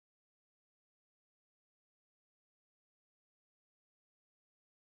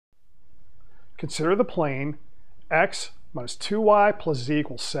consider the plane x minus 2y plus z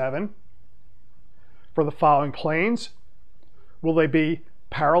equals 7. For the following planes, will they be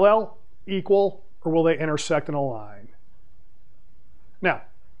parallel, equal, or will they intersect in a line? Now,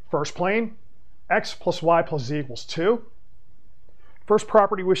 first plane, x plus y plus z equals 2. First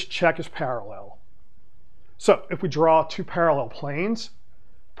property we should check is parallel. So if we draw two parallel planes,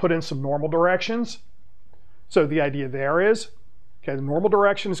 put in some normal directions. So the idea there is, okay, the normal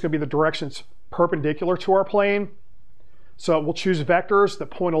direction is going to be the direction that's perpendicular to our plane. So we'll choose vectors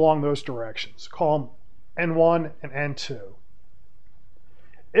that point along those directions. Call them n1 and n2.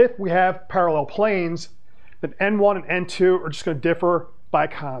 If we have parallel planes, then n1 and n2 are just going to differ by a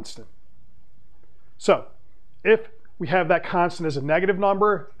constant. So if we have that constant as a negative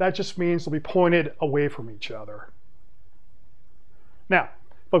number, that just means they'll be pointed away from each other. Now,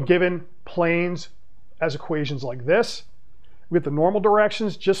 if I'm given planes as equations like this, we get the normal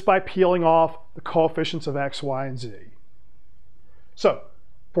directions just by peeling off the coefficients of x, y, and z. So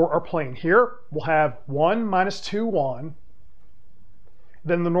for our plane here, we'll have 1 minus 2, 1.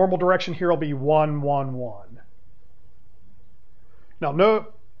 Then the normal direction here will be 1, 1, 1. Now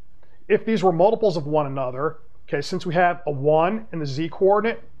note, if these were multiples of one another, okay, since we have a 1 in the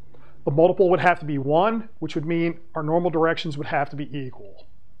z-coordinate, the multiple would have to be 1, which would mean our normal directions would have to be equal.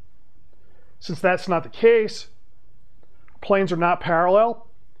 Since that's not the case, planes are not parallel,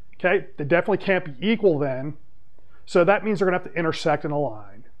 okay, they definitely can't be equal then, so that means they're going to have to intersect in a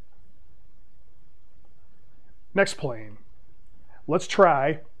line. Next plane, let's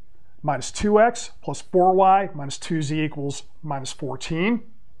try minus 2x plus 4y minus 2z equals minus 14.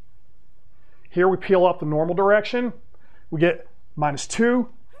 Here we peel off the normal direction, we get minus 2,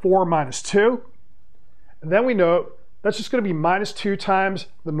 4 minus 2, and then we note that's just going to be minus 2 times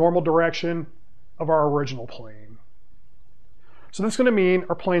the normal direction of our original plane. So that's going to mean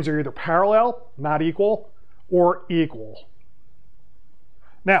our planes are either parallel, not equal, or equal.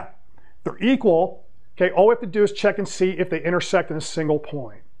 Now, if they're equal, okay, all we have to do is check and see if they intersect in a single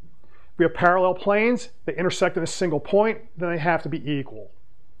point. If we have parallel planes, they intersect in a single point, then they have to be equal.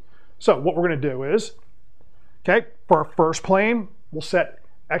 So what we're going to do is, okay, for our first plane, we'll set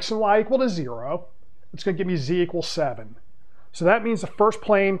x and y equal to 0. It's going to give me z equals 7. So that means the first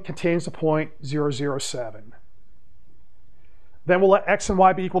plane contains the point 0, 0, 7. Then we'll let x and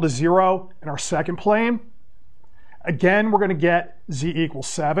y be equal to 0 in our second plane. Again, we're going to get z equals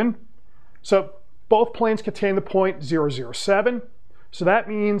 7. So both planes contain the point 0, 0, 7. So that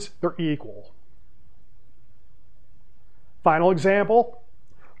means they're equal. Final example,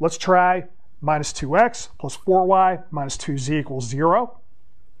 let's try minus 2x plus 4y minus 2z equals 0.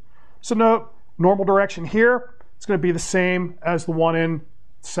 So note, normal direction here, it's going to be the same as the one in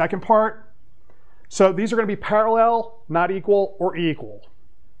the second part. So these are going to be parallel, not equal, or equal.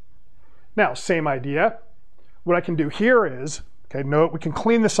 Now, same idea. What I can do here is, okay, note we can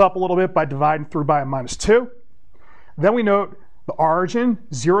clean this up a little bit by dividing through by a minus 2. Then we note the origin,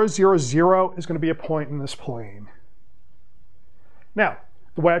 0, 0, 0, is going to be a point in this plane. Now,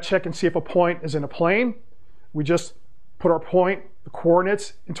 the way I check and see if a point is in a plane, we just put our point, the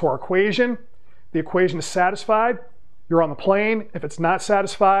coordinates, into our equation. The equation is satisfied, you're on the plane. If it's not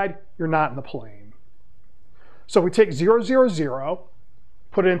satisfied, you're not in the plane. So we take 0, 0, 0,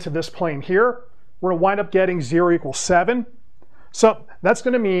 put it into this plane here. We're going to wind up getting 0 equals 7. So that's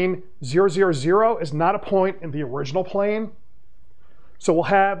going to mean 0, 0, 0 is not a point in the original plane. So we'll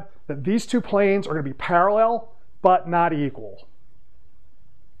have that these two planes are going to be parallel, but not equal.